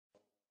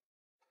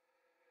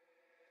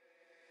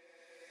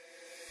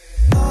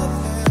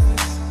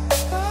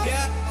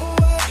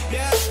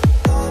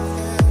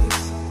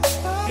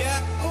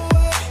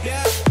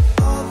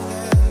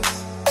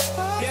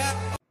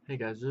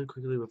Guys, really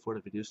quickly before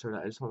the video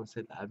started, I just want to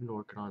say that I've been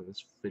working on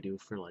this video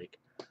for like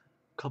a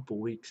couple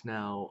weeks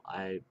now.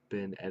 I've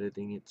been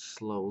editing it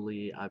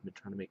slowly. I've been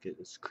trying to make it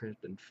as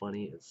crisp and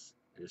funny as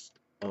just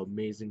an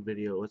amazing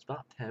video. It's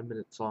about 10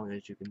 minutes long,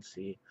 as you can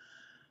see.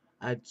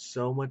 I had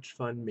so much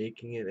fun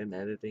making it and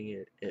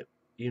editing it.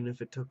 Even if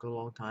it took a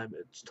long time,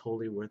 it's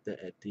totally worth it.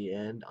 At the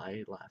end,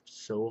 I laughed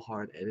so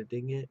hard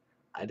editing it.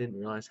 I didn't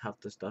realize half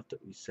the stuff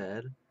that we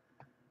said.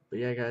 But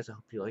yeah, guys, I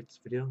hope you liked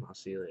this video, and I'll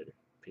see you later.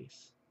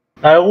 Peace.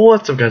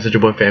 What's up, guys? It's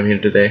your boy Fam here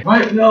today.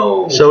 What?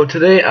 No! So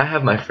today I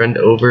have my friend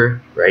over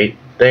right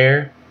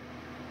there,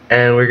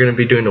 and we're gonna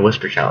be doing the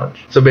whisper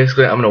challenge. So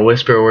basically, I'm gonna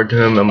whisper a word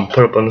to him. I'm gonna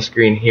put it up on the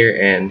screen here,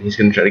 and he's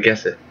gonna try to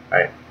guess it. All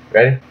right,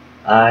 ready?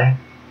 I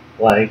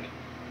like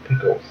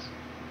pickles.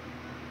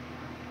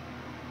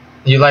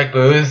 You like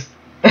booze?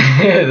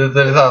 That's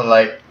what it sounds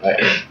like.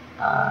 Right.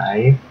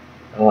 I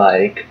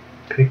like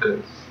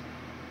pickles.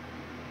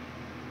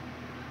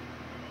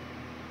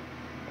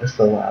 That's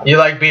so loud. You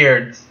like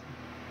beards?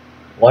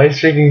 Why are you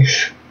speaking?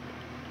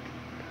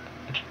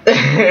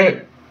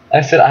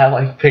 I said I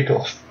like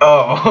pickles.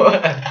 Oh.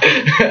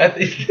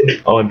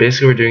 Oh, and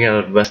basically we're doing it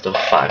out of the best of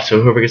 5.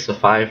 So whoever gets the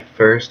 5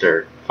 first,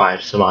 or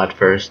 5 some odd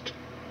first,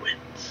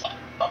 wins.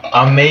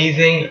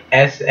 Amazing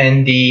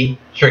SND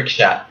trick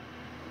shot.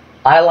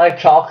 I like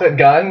chocolate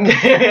guns.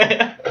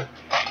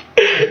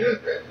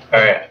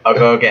 Alright, I'll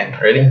go again.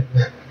 Ready?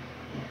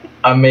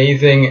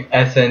 Amazing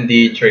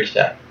SND trick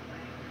shot.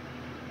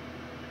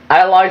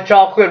 I like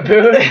chocolate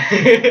booze.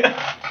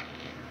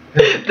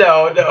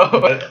 No.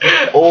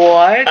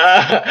 What?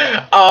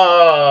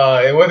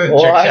 Oh, it wasn't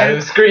trick shot, it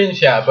was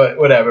screenshot, but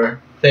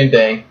whatever. Same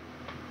thing.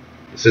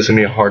 This is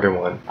gonna be a harder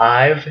one.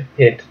 I've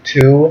hit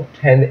 2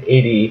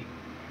 1080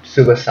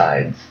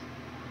 suicides.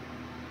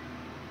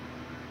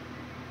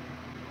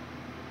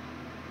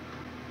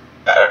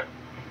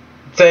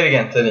 Say it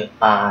again, Sidney.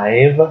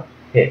 I've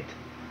hit.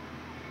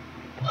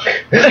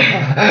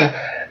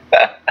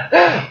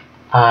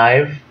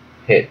 I've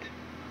hit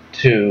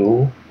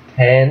 2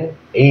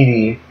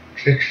 1080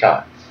 trick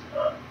shots.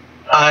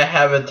 I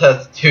have a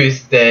test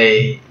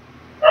Tuesday.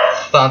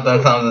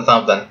 Something.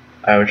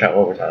 I will try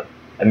one more time.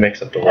 I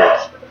mix up the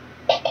words.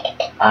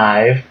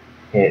 I've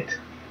hit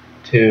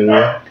 2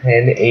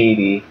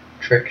 1080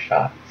 trick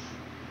shots.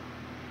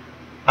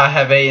 I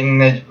have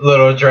eaten a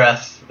little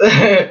dress.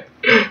 I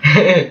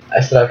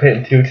said I've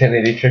hit 2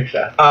 1080 trick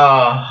shots.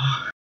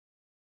 Oh.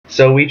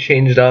 So we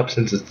changed it up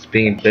since it's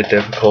being a bit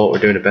difficult. We're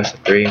doing a best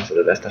of 3 instead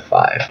of best of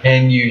 5.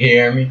 Can you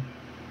hear me?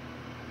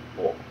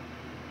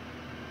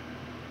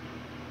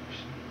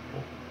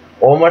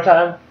 One more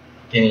time.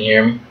 Can you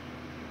hear me?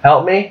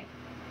 Help me.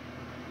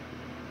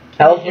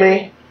 Help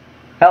me.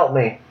 Help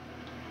me.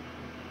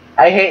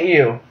 I hate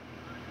you.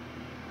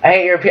 I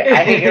hate your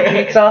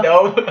pizza.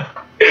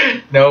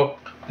 No,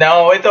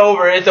 it's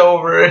over.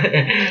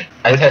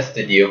 I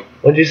tested you.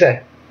 What'd you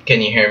say?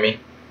 Can you hear me?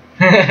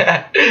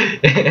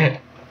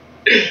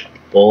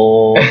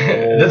 Oh.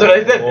 That's what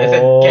I said. I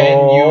said,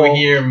 can you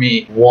hear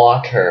me?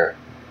 Water.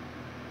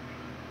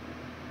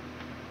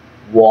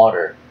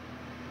 Wonder.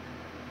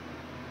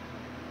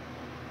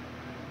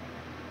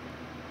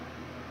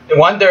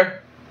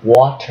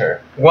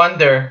 Water.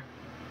 Wondering.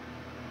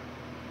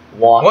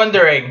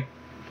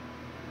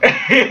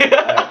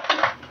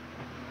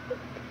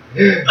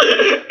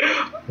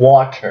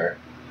 Water.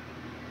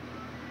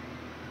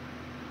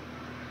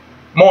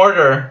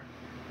 Mortar.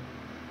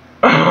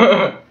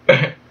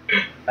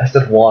 I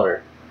said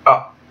water.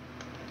 Oh,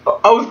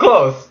 I was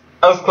close.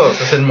 I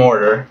said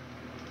mortar.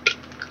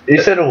 You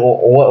said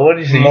what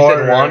did you say?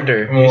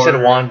 Mortar. You said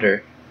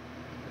wander. Mortar.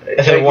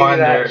 You said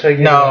wander. I said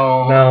wander.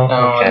 No.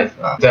 Okay. It's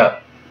not. What's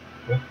up?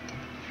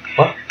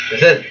 What?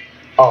 That's it.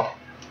 Oh.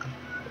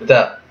 What's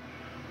up?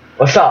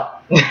 What's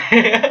up?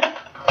 Yeah.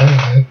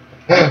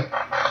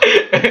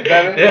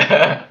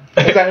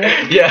 Is that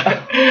it?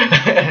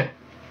 Yeah.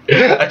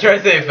 I tried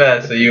to say it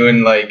fast so you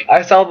wouldn't like.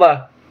 I saw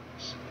the.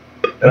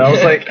 And I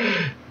was like,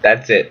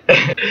 that's it.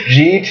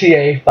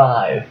 GTA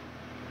 5.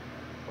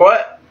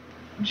 What?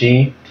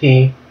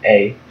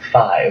 GTA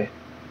 5.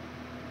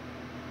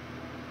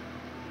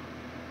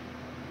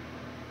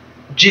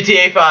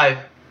 GTA 5.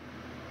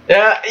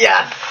 Yeah.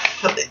 Yes.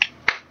 I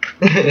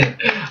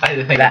had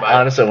to think That about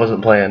honestly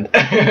wasn't planned.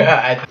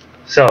 it.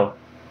 So,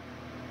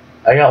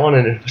 I got one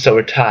in, so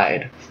we're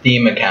tied.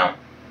 Steam account.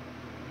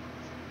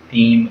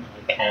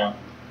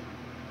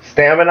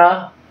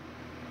 Stamina.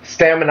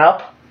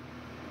 Up.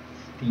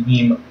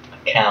 Steam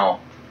account.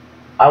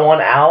 I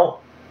want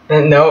out.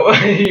 No,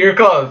 you're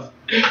close.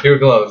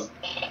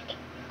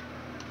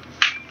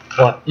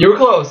 What? You were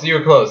close.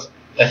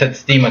 I said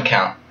Steam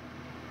account.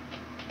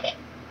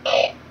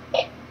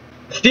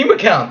 Steam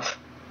account.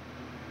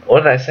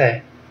 What did I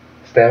say?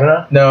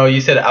 Stamina? No, you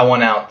said I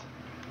want out.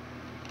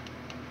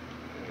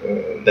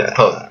 That's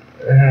close.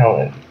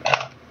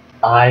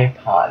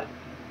 iPod.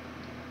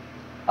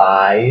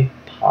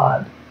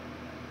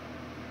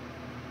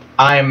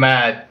 I'm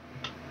mad.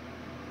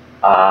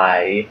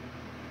 iPod.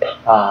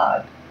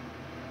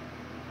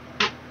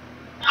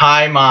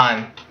 Hi,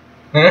 man.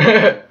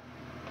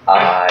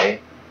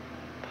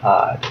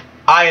 iPod.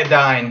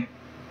 Iodine.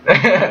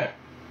 I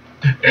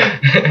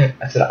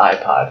said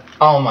iPod.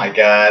 Oh my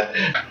god.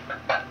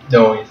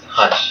 Noise,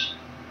 hush.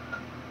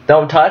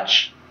 Don't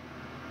touch.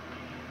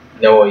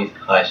 Noise,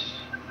 hush.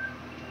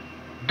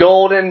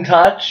 Golden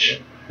touch.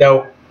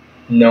 No.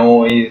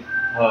 Noise,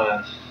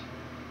 hush.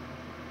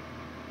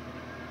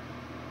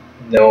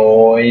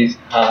 Noise,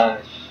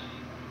 hush.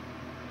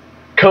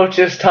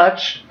 Coach's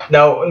touch.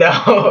 No.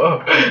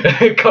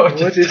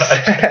 Coach's What'd you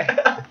touch. say?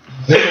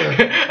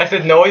 I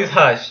said noise,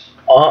 hush.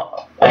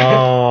 Oh,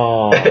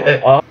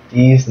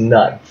 these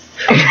nuts.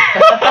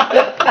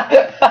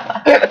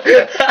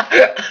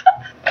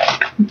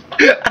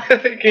 I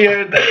think you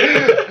heard that.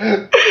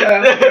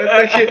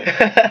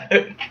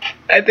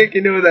 I think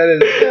you knew what that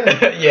is.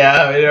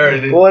 Yeah, I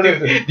heard it. What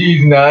is it?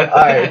 These nuts.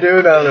 Alright, do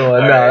another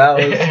one. No, that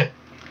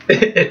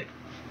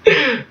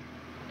was.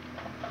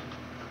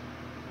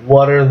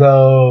 What are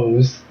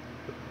those?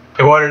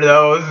 What are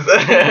those?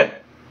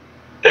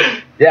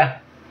 Yeah.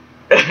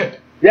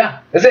 Yeah,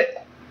 that's it.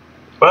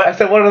 What? I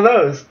said, what are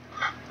those?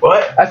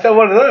 What? I said,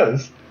 what are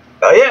those?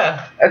 Oh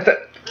yeah. I said,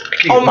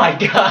 Oh my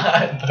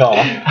god. Oh.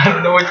 I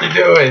don't know what you're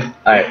doing.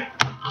 Alright.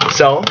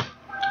 So,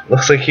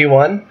 looks like he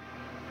won.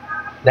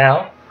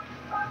 Now,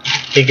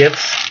 he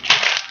gets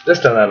this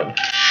done at him.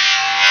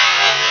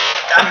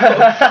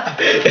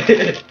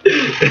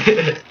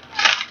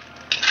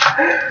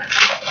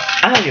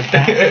 Ow, you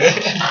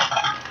bastard.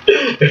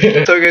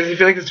 So guys, if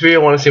you like this video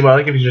and want to see more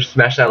like it, you just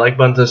smash that like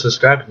button to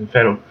subscribe and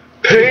fan them.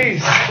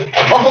 Peace!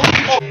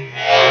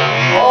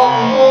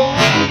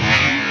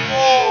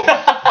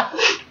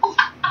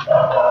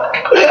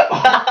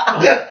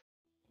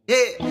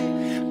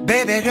 Yeah,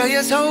 baby girl,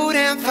 you're so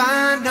damn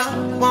fine,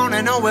 though.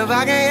 Wanna know if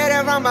I can hit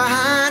it from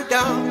behind,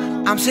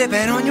 though. I'm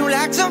sipping on you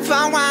like some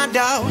fine wine,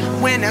 though.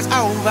 When it's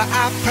over,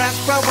 I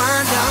press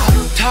rewind,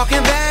 though.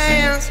 Talking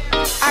bands,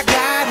 I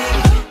got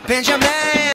it. Benjamin.